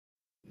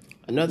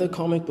Another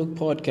comic book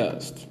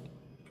podcast.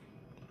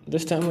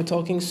 This time we're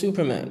talking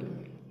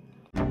Superman.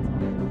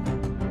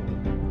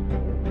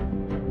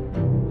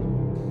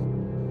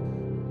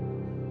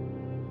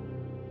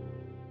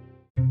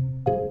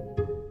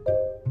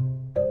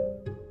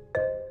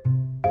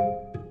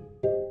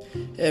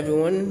 Hey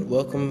everyone,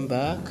 welcome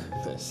back.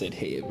 I said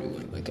hey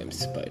everyone like I'm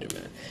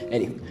Spider-Man.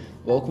 Anyway,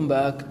 welcome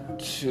back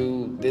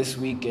to This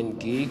Week in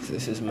Geeks.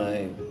 This is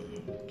my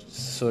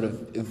sort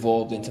of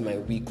evolved into my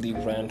weekly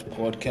rant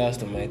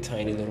podcast on my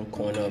tiny little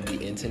corner of the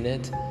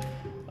internet.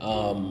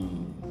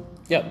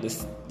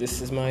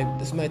 This is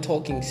my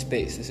talking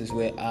space. This is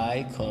where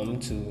I come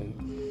to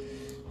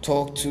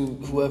talk to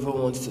whoever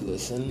wants to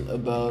listen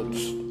about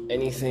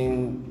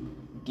anything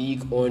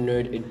geek or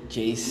nerd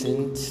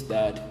adjacent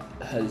that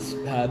has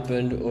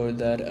happened or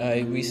that I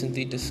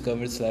recently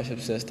discovered /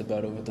 obsessed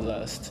about over the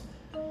last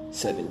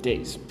 7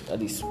 days. At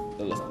least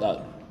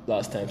the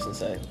last time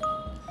since I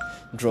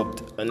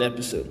dropped an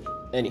episode.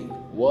 Anyway,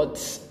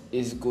 what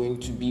is going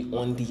to be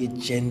on the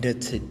agenda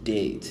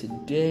today?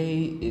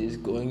 Today is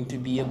going to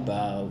be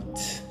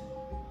about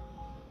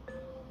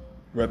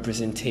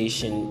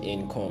representation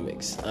in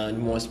comics, and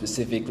more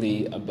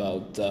specifically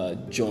about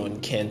Jon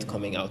Kent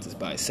coming out as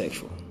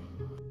bisexual.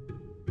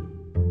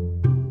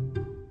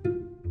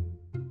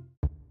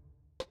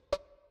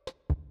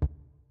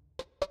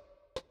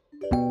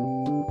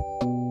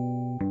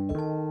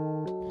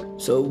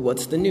 So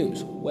what's the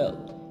news?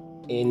 Well,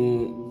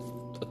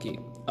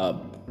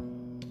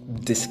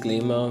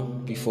 disclaimer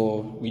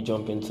before we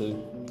jump into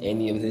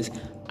any of this,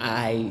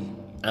 I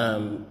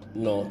am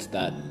not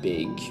that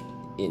big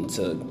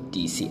into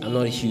DC. I'm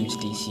not a huge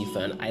DC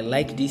fan. I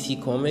like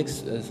DC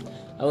comics,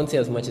 I won't say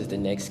as much as the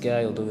next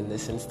guy, although in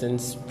this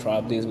instance,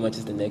 probably as much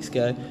as the next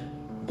guy,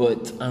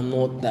 but I'm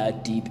not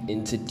that deep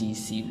into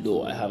DC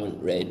lore. I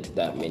haven't read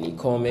that many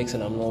comics,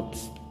 and I'm not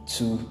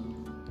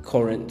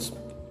current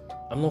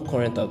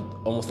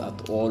almost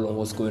at all on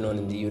what's going on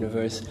in the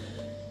universe.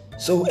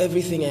 So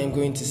everything I'm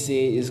going to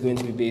say is going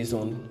to be based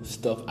on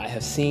stuff I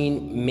have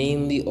seen,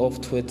 mainly off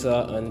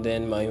Twitter, and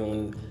then my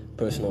own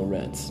personal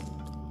rants.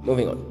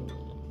 Moving on.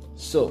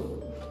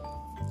 So,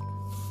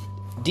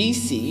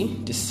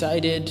 DC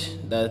decided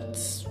that,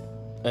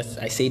 as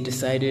I say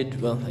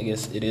decided, well, I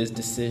guess it is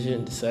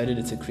decided,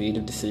 it's a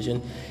creative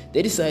decision.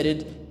 They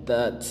decided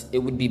that it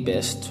would be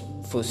best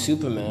for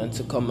Superman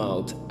to come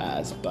out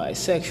as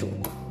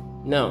bisexual.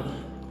 Now,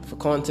 for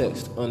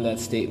context on that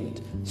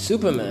statement,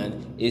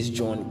 Superman is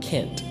Jon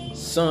Kent,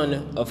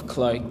 son of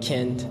Clark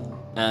Kent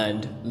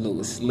and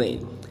Lois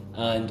Lane.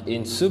 And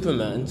in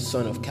Superman,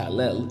 son of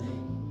Kal-El,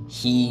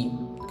 he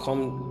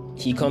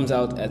comes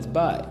out as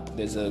bi.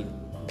 There's a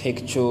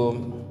picture,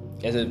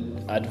 there's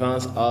an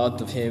advanced art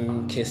of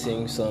him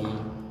kissing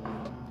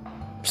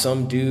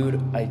some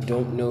dude. I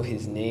don't know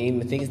his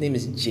name. I think his name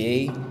is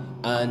Jay.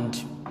 And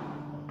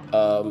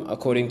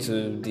according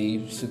to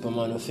the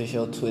Superman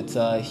official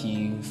Twitter,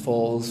 he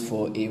falls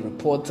for a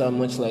reporter,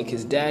 much like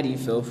his daddy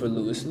fell for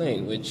Lois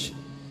Lane, which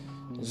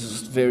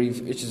is a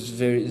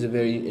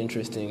very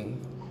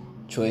interesting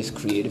choice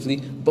creatively.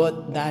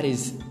 But that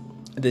is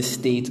the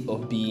state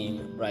of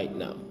being right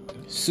now.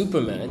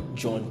 Superman,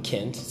 Jon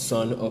Kent,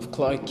 son of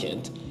Clark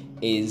Kent,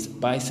 is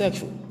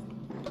bisexual.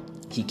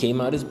 He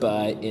came out as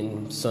bi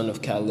in Son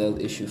of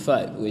Kal-El issue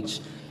 5, which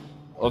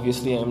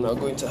obviously I'm not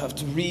going to have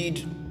to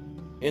read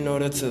in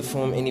order to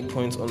form any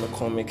points on the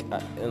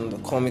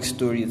comic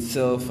story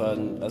itself,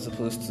 and as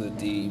opposed to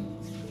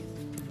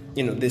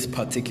this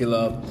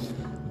particular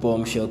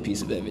bombshell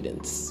piece of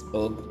evidence,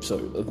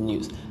 of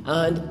news.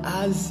 And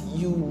as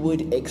you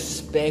would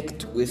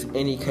expect with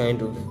any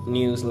kind of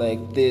news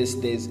like this,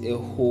 there's a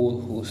whole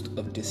host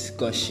of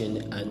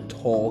discussion and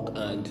talk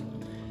and,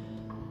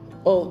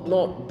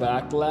 not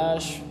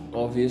backlash,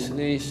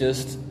 obviously, it's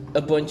just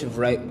a bunch of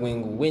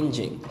right-wing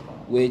whinging,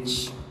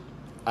 which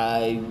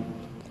I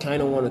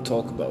kind of want to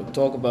talk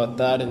about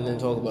that, and then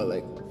talk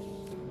about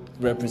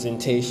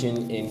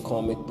representation in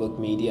comic book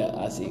media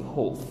as a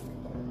whole.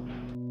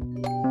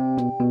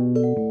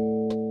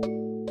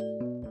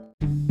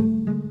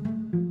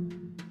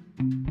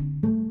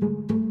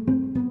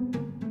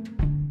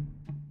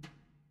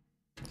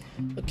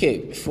 Okay,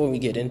 before we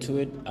get into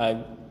it, I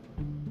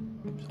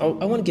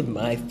want to give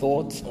my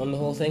thoughts on the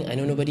whole thing. I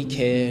know nobody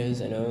cares.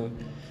 I know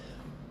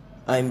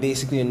I'm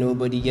basically a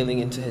nobody yelling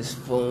into his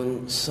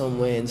phone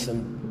somewhere in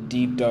some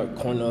deep, dark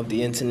corner of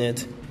the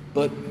internet.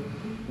 But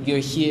you're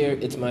here,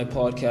 it's my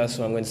podcast,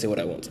 so I'm going to say what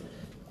I want.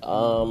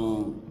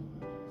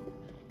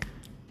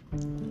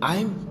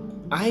 I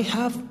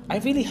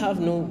really have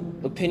no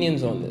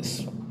opinions on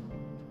this.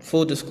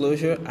 Full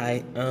disclosure,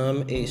 I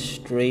am a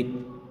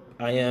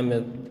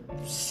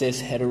cis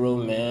hetero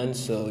man,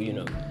 so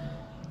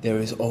there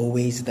is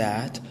always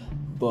that.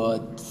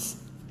 But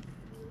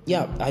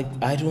yeah,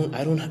 I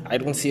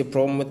don't see a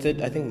problem with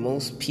it. I think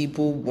most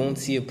people won't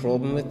see a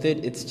problem with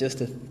it. It's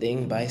just a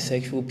thing.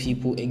 Bisexual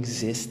people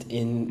exist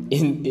in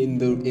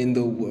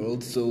the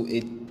world, so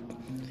it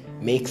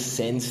makes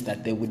sense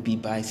that there would be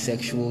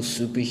bisexual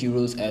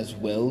superheroes as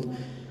well.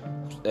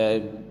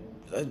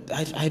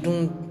 I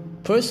don't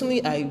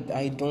personally,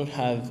 I don't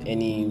have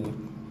any,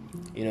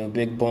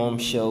 big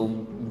bombshell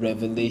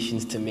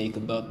revelations to make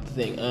about the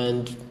thing.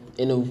 And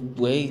in a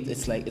way,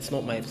 it's like it's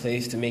not my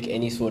place to make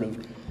any sort of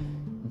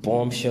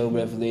bombshell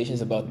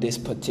revelations about this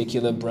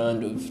particular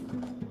brand of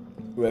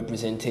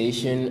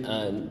representation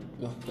or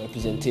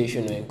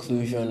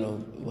inclusion,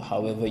 or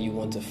however you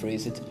want to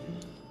phrase it.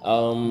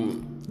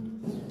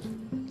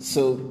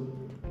 So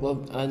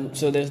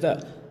there's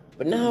that.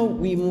 But now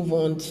we move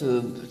on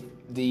to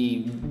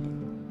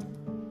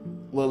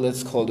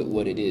let's call it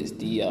what it is.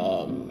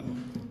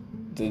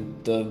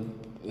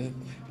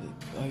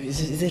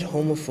 Is it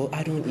homophobic?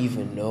 I don't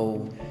even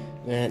know,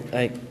 man.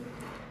 Like,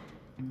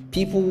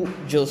 people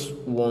just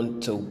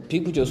want to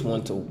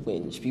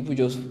whinge. People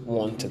just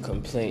want to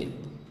complain.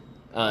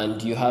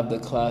 And you have the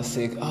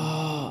classic,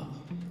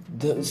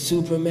 the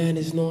Superman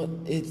is not.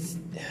 It's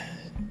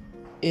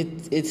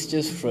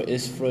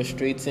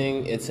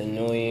frustrating. It's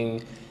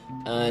annoying,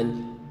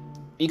 and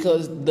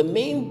because the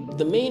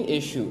main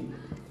issue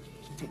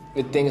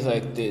with things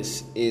like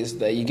this is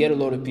that you get a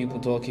lot of people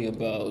talking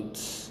about,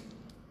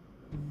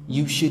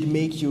 you should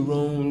make your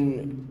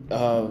own.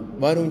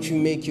 Why don't you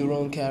make your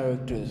own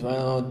characters? Why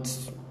not?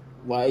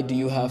 Why do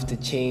you have to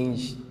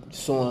change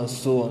so and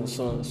so and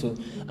so and so?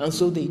 And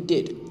so they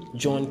did.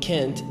 John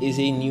Kent is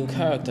a new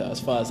character, as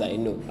far as I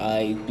know.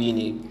 I, being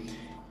a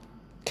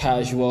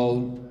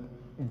casual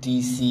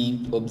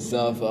DC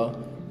observer,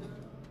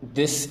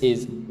 this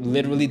is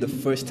literally the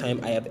first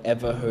time I have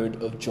ever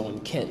heard of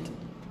John Kent.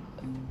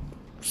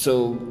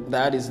 So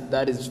that is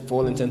for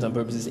all intents and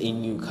purposes a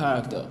new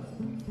character.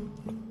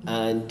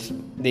 And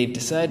they've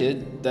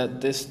decided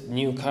that this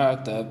new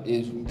character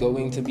is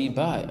going to be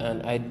bi,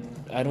 and I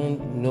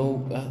don't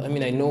know. I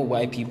mean, I know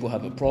why people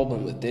have a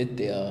problem with it.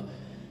 They are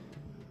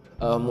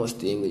what's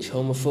the English?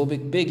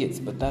 Homophobic bigots,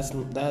 but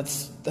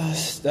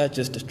that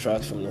just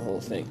detracts from the whole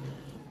thing.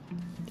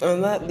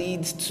 And that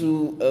leads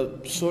to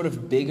a sort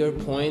of bigger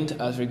point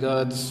as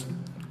regards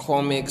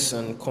comics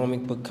and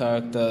comic book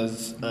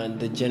characters and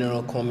the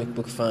general comic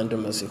book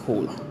fandom as a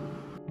whole.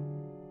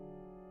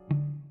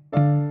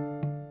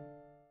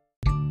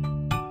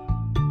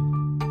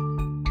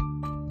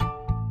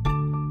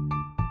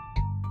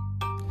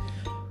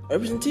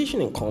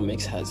 Representation in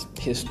comics has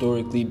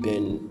historically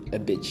been a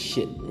bit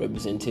shit.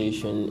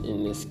 Representation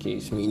in this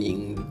case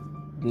meaning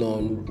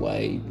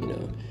non-white,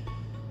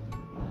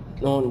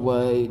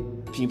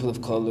 people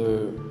of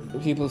color,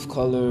 people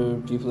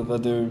of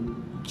other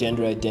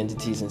gender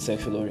identities and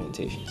sexual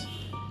orientations.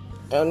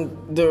 And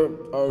there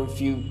are a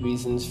few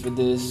reasons for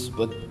this,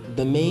 but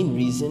the main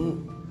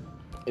reason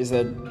is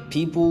that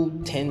people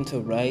tend to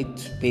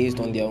write based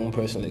on their own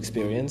personal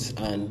experience,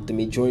 and the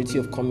majority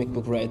of comic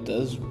book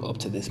writers up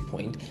to this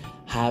point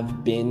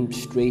have been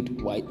straight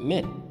white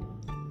men.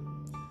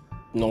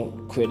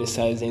 Not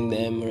criticizing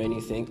them or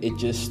anything, it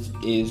just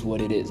is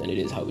what it is, and it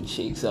is how it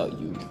shakes out.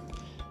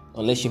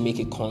 Unless you make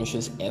a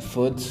conscious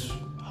effort,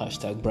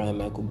 hashtag Brian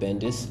Michael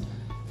Bendis,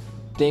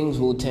 things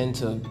will tend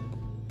to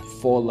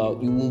fall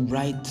out. You will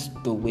write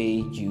the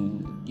way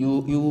you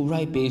will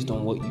write based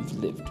on what you've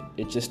lived.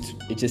 It just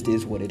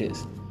is what it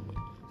is.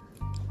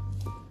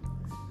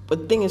 But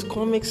the thing is,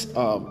 comics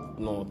are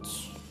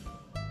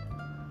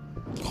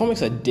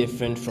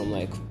different from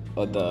like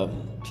other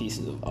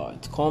pieces of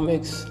art.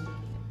 Comics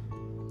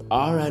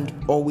are and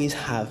always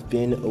have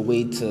been a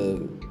way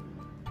to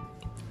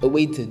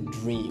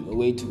dream, a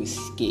way to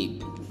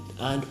escape.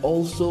 And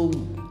also,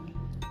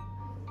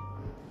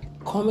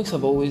 comics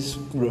have always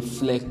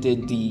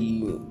reflected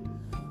the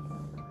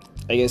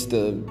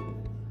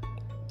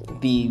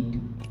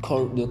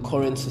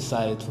current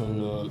societal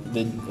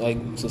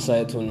norm,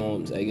 societal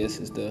norms, I guess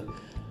is the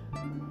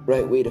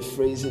right way to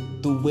phrase it,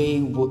 the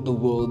way what the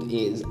world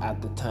is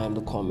at the time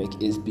the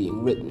comic is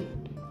being written.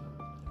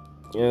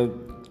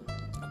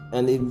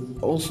 And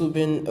they've also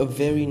been a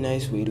very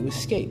nice way to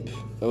escape.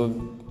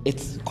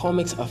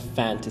 Comics are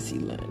fantasy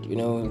land,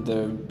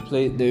 they're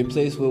a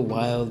place where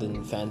wild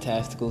and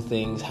fantastical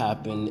things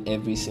happen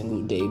every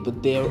single day,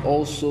 but they're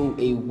also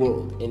a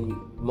world, and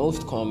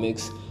most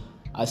comics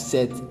are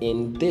set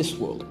in this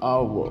world,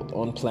 our world,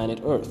 on planet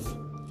Earth.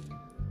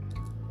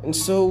 And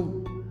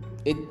so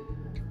it,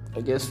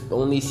 I guess,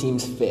 only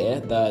seems fair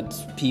that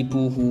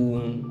people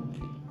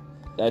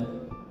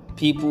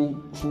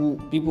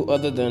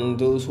other than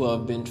those who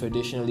have been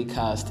traditionally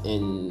cast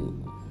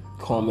in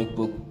comic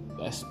book,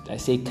 I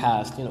say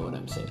cast, you know what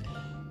I'm saying.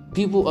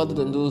 People other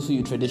than those who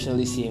you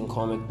traditionally see in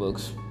comic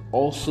books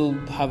also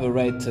have a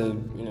right to,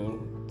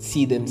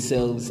 see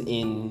themselves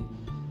in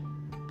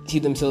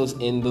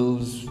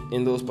those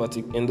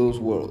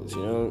worlds.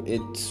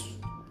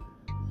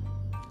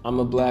 I'm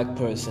a black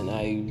person.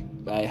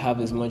 I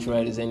have as much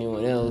right as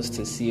anyone else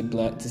to see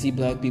black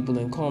people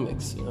in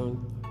comics.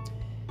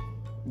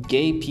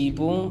 Gay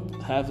people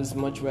have as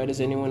much right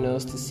as anyone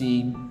else to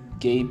see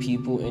gay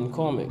people in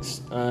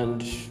comics.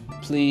 And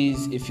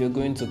please, if you're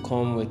going to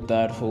come with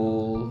that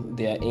whole,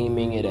 they are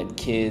aiming it at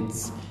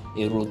kids,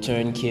 it will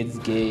turn kids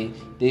gay.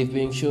 They've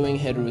been showing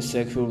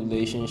heterosexual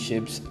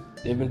relationships.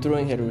 They've been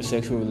throwing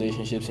heterosexual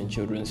relationships in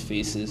children's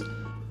faces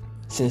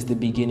since the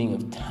beginning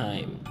of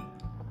time.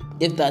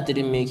 If that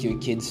didn't make your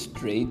kid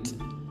straight,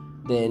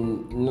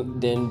 then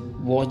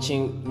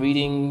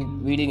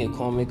reading a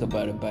comic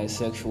about a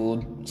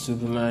bisexual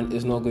Superman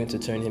is not going to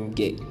turn him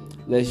gay.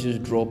 Let's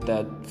just drop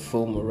that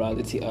full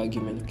morality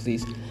argument,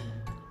 please.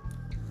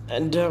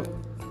 And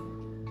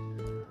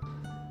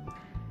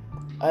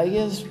I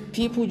guess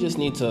people just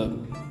need to,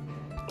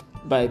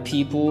 by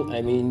people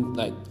I mean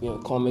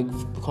comic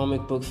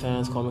book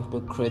fans, comic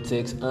book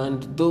critics,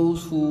 and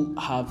those who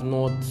have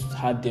not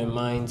had their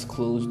minds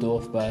closed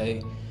off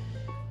by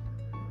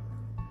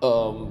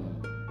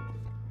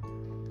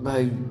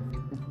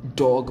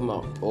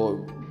dogma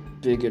or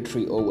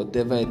bigotry or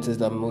whatever it is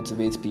that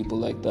motivates people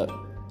like that.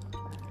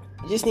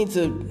 They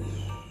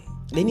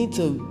need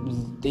to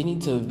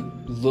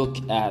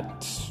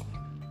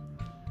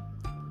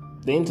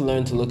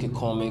learn to look at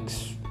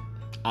comics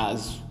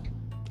as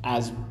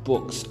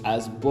books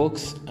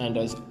and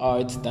as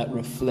art that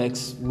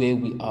reflects where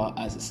we are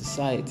as a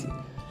society.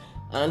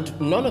 And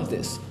none of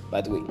this,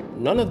 by the way,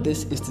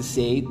 is to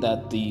say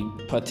that the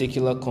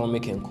particular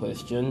comic in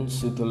question,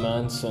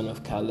 Superman, Son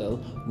of Kal-El,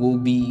 will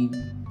be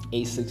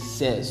a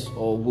success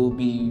or will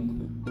be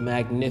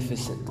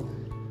magnificent.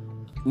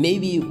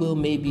 Maybe it will,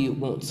 maybe it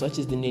won't. Such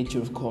is the nature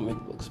of comic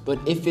books. But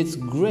if it's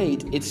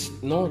great, it's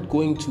not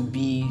going to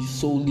be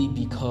solely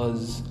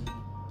because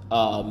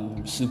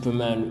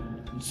Superman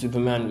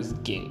was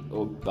gay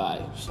or bi.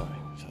 Sorry.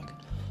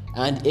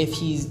 And if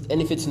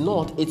it's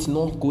not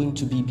going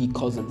to be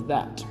because of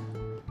that.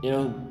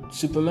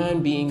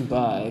 Superman being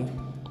bi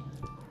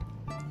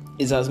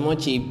is as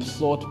much a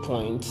plot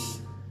point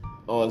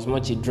or as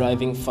much a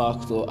driving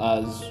factor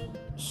as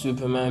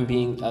Superman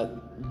being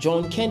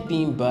John Kent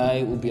being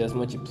bi will be as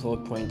much a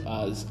plot point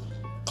as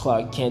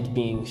Clark Kent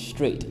being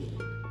straight.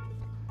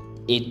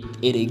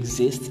 It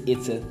exists,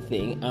 it's a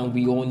thing, and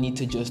we all need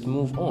to just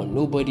move on.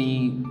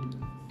 Nobody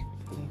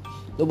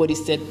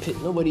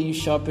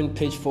sharpened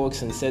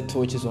pitchforks and set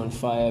torches on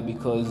fire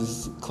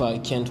because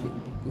Clark Kent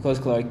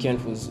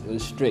was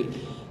straight.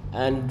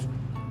 And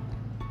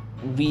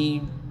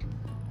we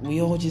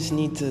all just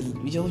need to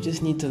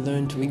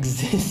learn to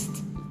exist.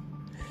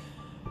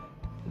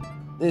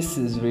 This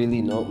is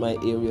really not my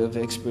area of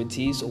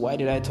expertise. So why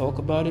did I talk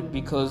about it?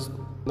 Because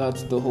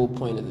that's the whole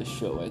point of the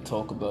show. I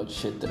talk about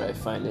shit that I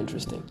find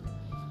interesting.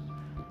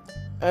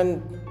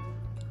 And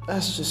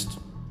that's just...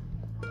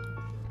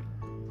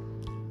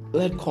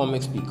 let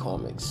comics be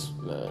comics,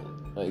 man.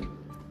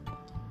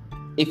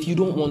 If you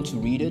don't want to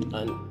read it,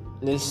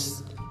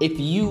 if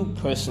you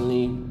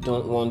personally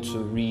don't want to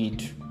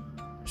read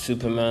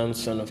Superman,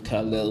 Son of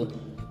Kal-El,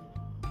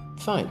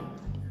 fine.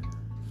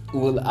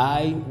 Will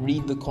I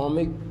read the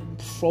comic?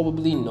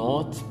 Probably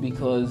not,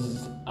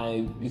 because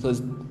I'm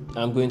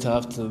going to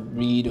have to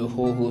read a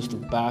whole host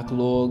of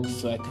backlogs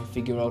so I can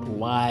figure out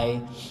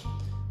why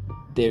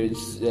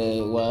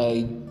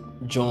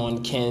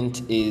John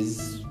Kent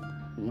is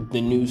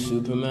the new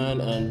Superman.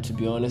 And to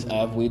be honest, I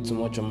have way too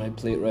much on my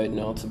plate right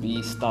now to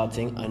be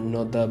starting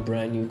another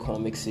brand new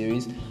comic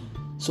series,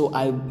 so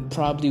I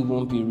probably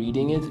won't be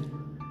reading it.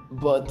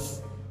 But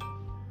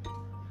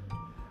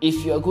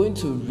if you're going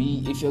to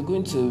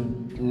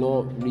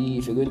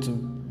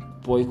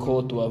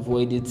boycott or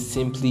avoid it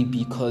simply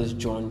because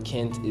John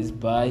Kent is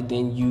bi,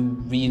 then you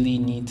really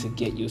need to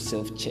get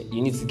yourself checked.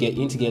 You need to get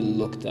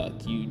looked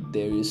at.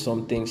 There is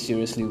something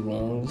seriously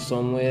wrong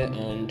somewhere,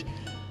 and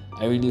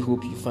I really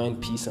hope you find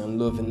peace and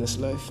love in this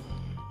life.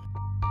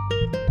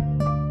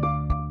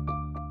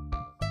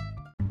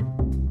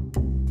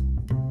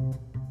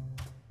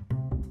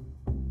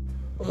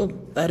 Well,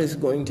 that is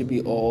going to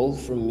be all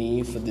from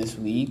me for this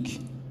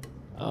week.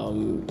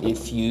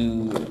 If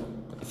you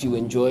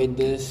enjoyed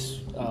this,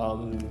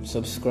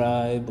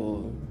 subscribe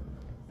or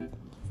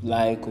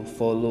like or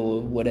follow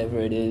or whatever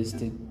it is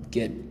to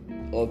get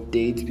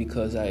updates,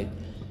 because I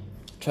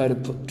try to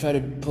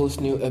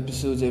post new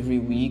episodes every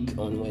week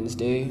on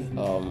Wednesday.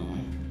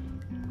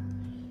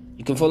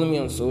 You can follow me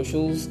on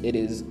socials. It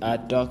is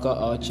at Darker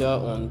Archer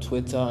on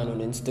Twitter and on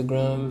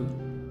Instagram.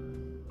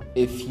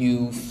 If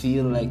you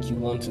feel like you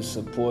want to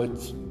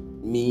support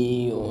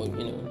me or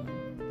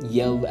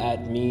yell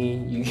at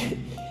me,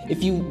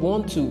 if you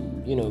want to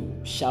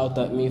shout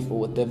at me for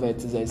whatever it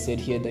is I said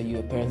here that you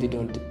apparently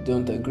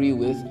don't agree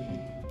with,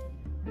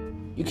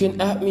 you can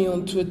at me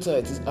on Twitter.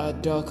 It is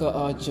at Darker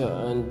Archer.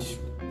 And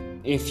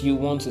if you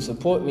want to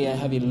support me, I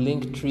have a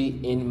link tree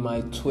in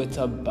my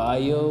Twitter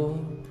bio.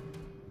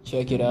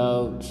 Check it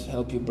out,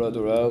 help your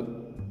brother out.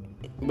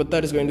 But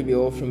that is going to be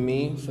all from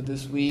me for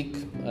this week.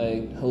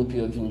 I hope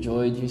you have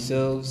enjoyed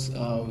yourselves.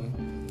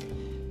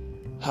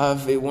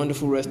 Have a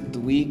wonderful rest of the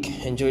week.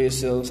 Enjoy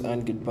yourselves,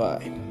 and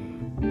goodbye.